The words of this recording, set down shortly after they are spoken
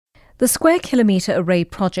The Square Kilometre Array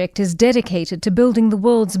project is dedicated to building the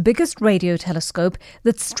world's biggest radio telescope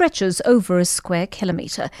that stretches over a square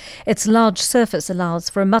kilometre. Its large surface allows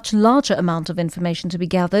for a much larger amount of information to be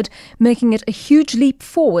gathered, making it a huge leap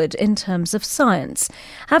forward in terms of science.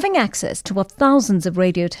 Having access to what thousands of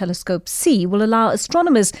radio telescopes see will allow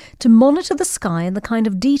astronomers to monitor the sky in the kind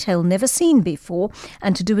of detail never seen before,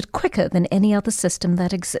 and to do it quicker than any other system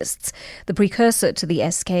that exists. The precursor to the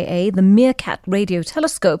SKA, the Meerkat radio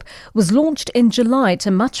telescope, was launched in July to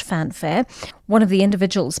much fanfare. One of the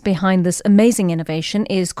individuals behind this amazing innovation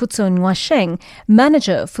is Kutso Nwasheng,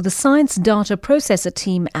 manager for the Science Data Processor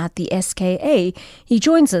team at the SKA. He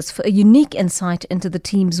joins us for a unique insight into the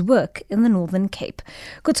team's work in the Northern Cape.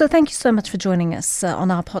 Kutso, thank you so much for joining us on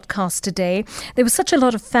our podcast today. There was such a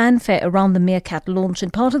lot of fanfare around the Meerkat launch,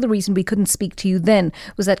 and part of the reason we couldn't speak to you then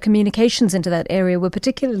was that communications into that area were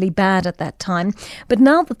particularly bad at that time. But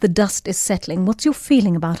now that the dust is settling, what's your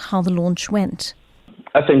feeling about how the launch went?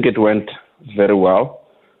 I think it went very well.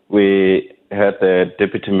 We had the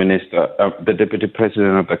deputy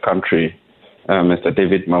president of the country, Mr.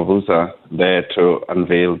 David Mabuza, there to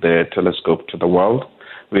unveil the telescope to the world.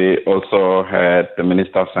 We also had the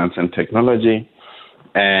Minister of Science and Technology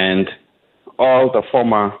and all the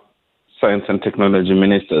former science and technology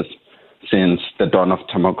ministers since the dawn of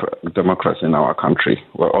democracy in our country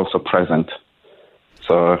were also present.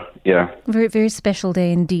 So, yeah. Very, very special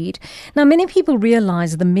day indeed. Now, many people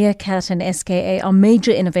realize the Meerkat and SKA are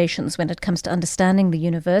major innovations when it comes to understanding the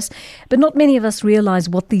universe, but not many of us realize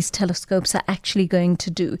what these telescopes are actually going to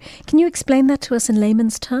do. Can you explain that to us in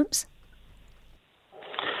layman's terms?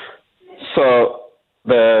 So,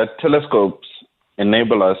 the telescopes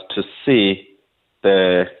enable us to see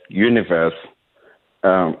the universe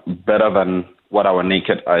better than what our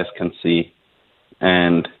naked eyes can see.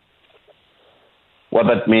 And what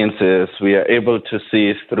that means is we are able to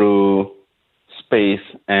see through space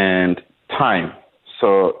and time.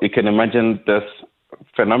 So you can imagine this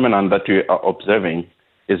phenomenon that we are observing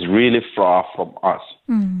is really far from us.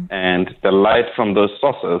 And the light from those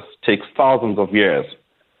sources takes thousands of years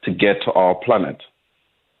to get to our planet.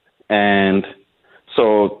 And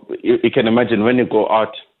so you can imagine when you go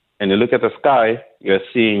out and you look at the sky, you're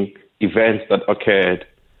seeing events that occurred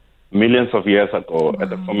millions of years ago at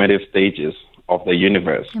the formative stages of the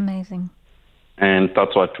universe. Amazing. And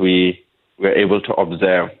that's what we were able to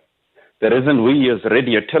observe. The reason we use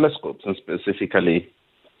radio telescopes, and specifically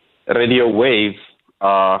radio waves,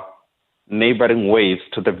 are neighboring waves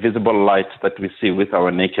to the visible light that we see with our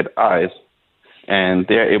naked eyes, and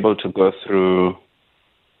they're able to go through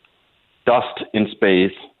dust in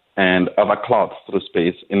space and other clouds through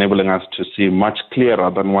space, enabling us to see much clearer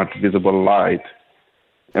than what visible light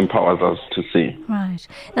empowers us to see. Right.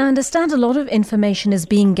 Now, I understand a lot of information is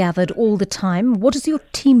being gathered all the time. What does your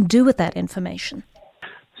team do with that information?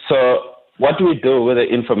 So what we do with the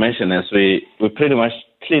information is we pretty much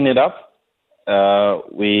clean it up. Because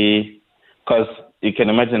you can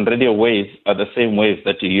imagine radio waves are the same waves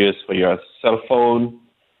that you use for your cell phone,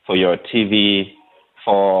 for your TV,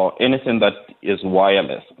 for anything that is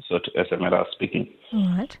wireless, so as a matter of speaking. All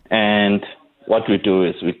right. And what we do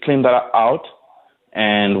is we clean that out,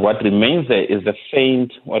 and what remains there is the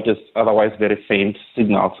faint, what is otherwise very faint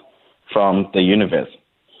signals from the universe.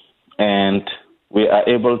 And we are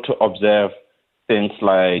able to observe things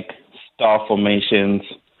like star formations,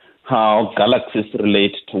 how galaxies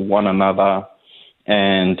relate to one another,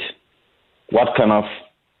 and what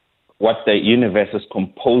the universe is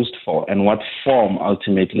composed for, and what form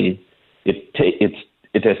ultimately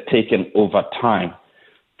it has taken over time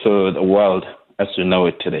to the world as we know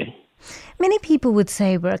it today. Many people would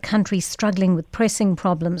say we're a country struggling with pressing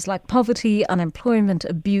problems like poverty, unemployment,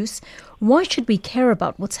 abuse. Why should we care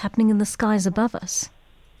about what's happening in the skies above us?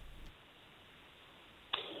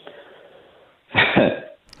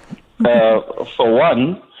 For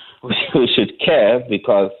one, we should care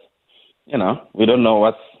because, we don't know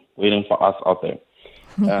what's waiting for us out there.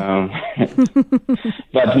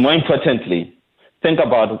 But more importantly, think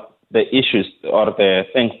about the issues or the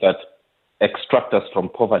things that extract us from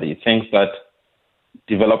poverty, things that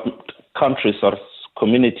developed countries or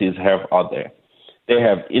communities have out there. They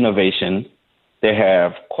have innovation, they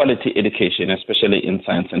have quality education, especially in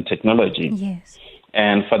science and technology. Yes.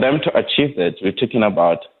 And for them to achieve that, we're talking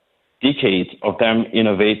about decades of them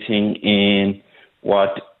innovating in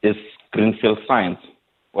what is greenfield science,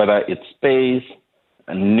 whether it's space,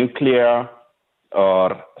 nuclear,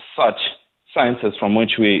 or such sciences from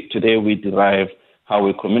which today we derive how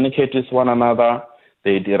we communicate with one another.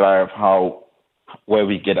 They derive where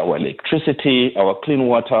we get our electricity, our clean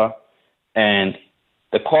water, and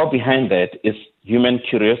the core behind that is human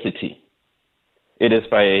curiosity. It is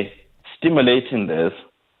by stimulating this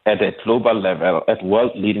at a global level, at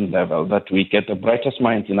world-leading level, that we get the brightest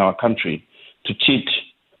minds in our country to teach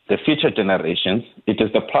the future generations. It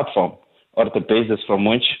is the platform or the basis from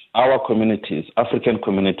which our communities, African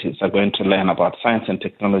communities, are going to learn about science and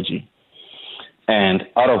technology, and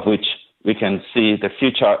out of which we can see the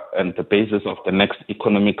future and the basis of the next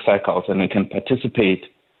economic cycles, and we can participate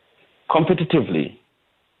competitively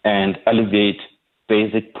and alleviate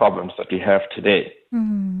basic problems that we have today.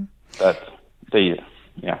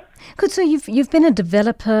 Good. So you've been a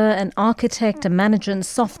developer, an architect, a manager in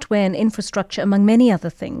software and infrastructure, among many other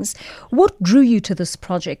things. What drew you to this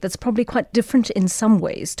project that's probably quite different in some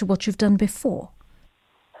ways to what you've done before?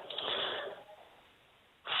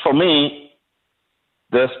 For me,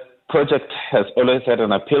 this project has always had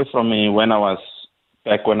an appeal for me when I was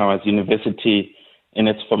university in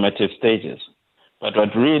its formative stages. But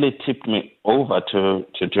what really tipped me over to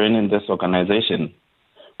joining this organization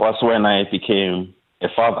was when I became a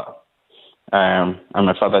father. I'm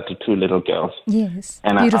a father to 2 little girls. Yes,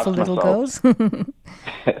 and beautiful little girls.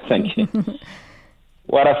 Thank you.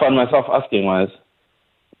 What I found myself asking was,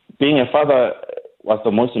 being a father was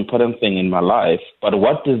the most important thing in my life, but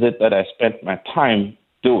what is it that I spent my time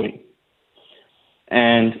doing?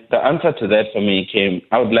 And the answer to that for me came,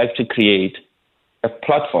 I would like to create a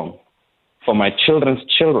platform for my children's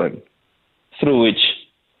children through which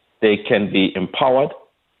they can be empowered,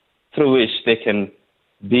 through which they can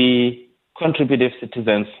be contributive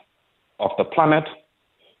citizens of the planet,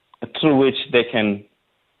 through which they can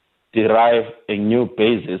derive a new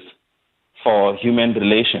basis for human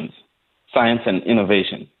relations, science and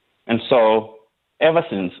innovation. And so ever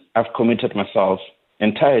since, I've committed myself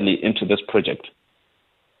entirely into this project.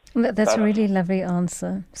 That's a really lovely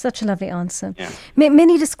answer. Such a lovely answer. Yeah.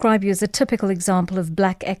 Many describe you as a typical example of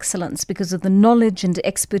Black excellence because of the knowledge and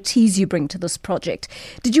expertise you bring to this project.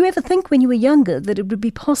 Did you ever think when you were younger that it would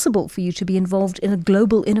be possible for you to be involved in a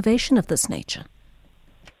global innovation of this nature?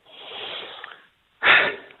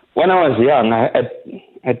 When I was young,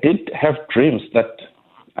 I did have dreams that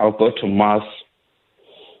I'll go to Mars.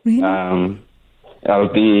 Really?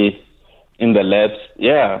 I'll be in the labs,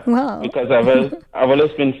 yeah. Wow. Because I've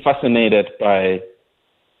always been fascinated by,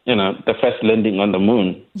 the first landing on the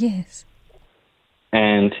moon. Yes.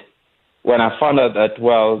 And when I found out that,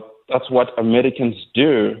 that's what Americans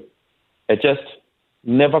do, I just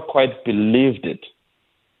never quite believed it.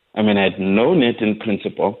 I mean, I'd known it in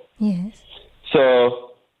principle. Yes.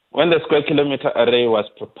 So when the square kilometer array was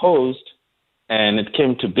proposed and it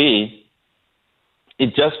came to be,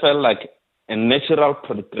 it just felt like a natural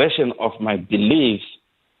progression of my beliefs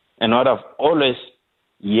and what I've always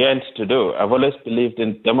yearned to do. I've always believed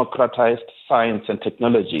in democratized science and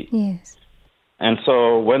technology. Yes. And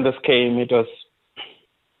so when this came, it was,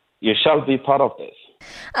 you shall be part of this.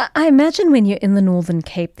 I imagine when you're in the Northern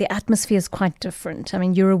Cape, the atmosphere is quite different. I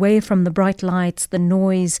mean, you're away from the bright lights, the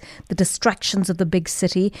noise, the distractions of the big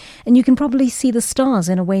city, and you can probably see the stars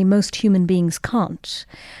in a way most human beings can't.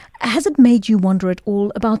 Has it made you wonder at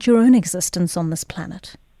all about your own existence on this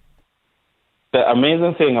planet? The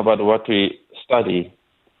amazing thing about what we study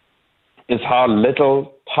is how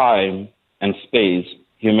little time and space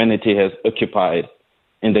humanity has occupied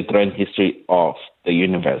in the grand history of the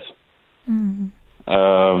universe. Mm.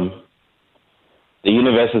 The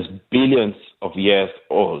universe is billions of years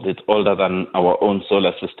old. It's older than our own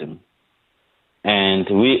solar system. And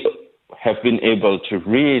we have been able to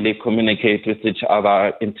really communicate with each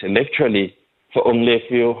other intellectually for only a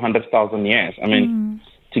few 100,000 years. I mean,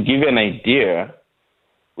 to give you an idea,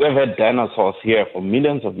 we have had dinosaurs here for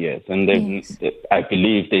millions of years, and I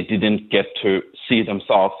believe they didn't get to see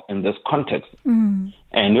themselves in this context.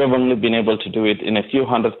 And we have only been able to do it in a few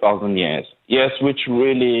 100,000 years. Yes,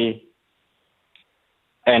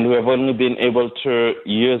 and we have only been able to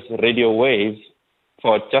use radio waves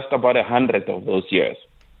for just about 100 of those years.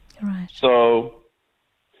 Right. So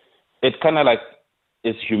it kind of like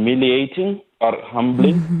is humiliating or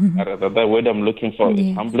humbling. The word I'm looking for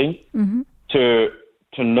is humbling to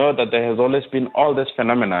know that there has always been all this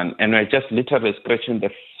phenomenon, and we're just literally scratching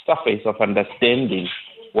the surface of understanding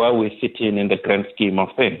where we fit in the grand scheme of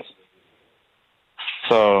things.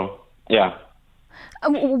 So, yeah.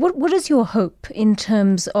 What is your hope in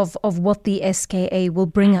terms of what the SKA will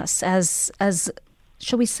bring us as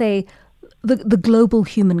shall we say, the global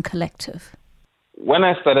human collective? When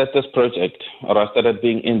I started this project, or I started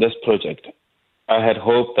being in this project, I had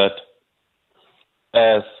hoped that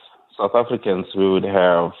as South Africans, we would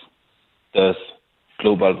have this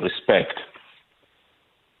global respect.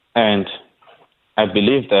 And I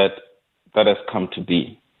believe that has come to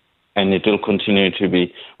be. and it will continue to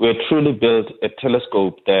be. We have truly built a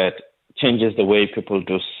telescope that changes the way people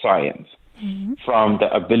do science, from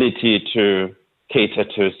the ability to cater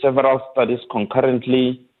to several studies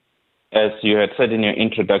concurrently, as you had said in your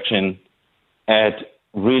introduction, at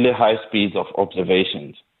really high speeds of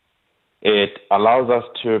observations. It allows us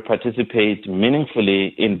to participate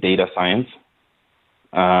meaningfully in data science,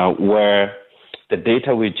 where the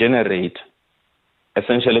data we generate,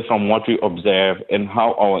 essentially from what we observe and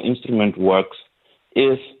how our instrument works,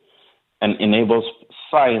 is and enables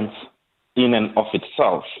science in and of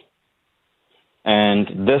itself.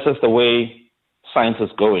 And this is the way science is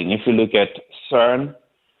going. If you look at CERN,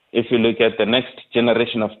 if you look at the next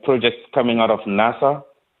generation of projects coming out of NASA,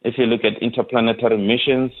 if you look at interplanetary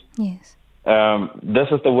missions, yes, this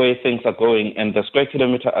is the way things are going. And the Square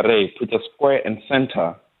Kilometer Array puts a square and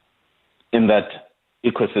center in that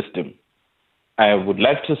ecosystem. I would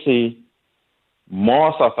like to see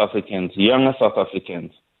more South Africans, younger South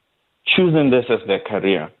Africans, choosing this as their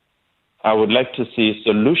career. I would like to see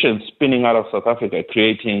solutions spinning out of South Africa,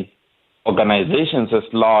 creating organizations as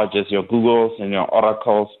large as your Googles and your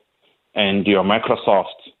Oracles and your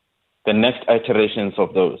Microsofts, the next iterations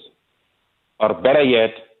of those. Or better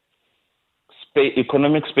yet,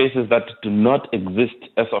 economic spaces that do not exist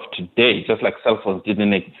as of today, just like cell phones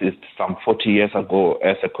didn't exist some 40 years ago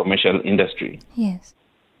as a commercial industry. Yes.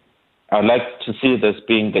 I'd like to see this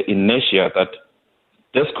being the inertia that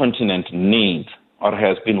this continent needs or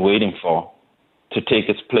has been waiting for to take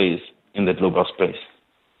its place in the global space.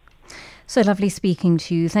 So lovely speaking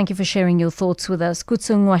to you. Thank you for sharing your thoughts with us.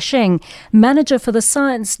 Kutsung Washeng, Manager for the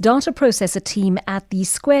Science Data Processor Team at the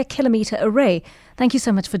Square Kilometer Array. Thank you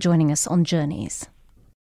so much for joining us on Journeys.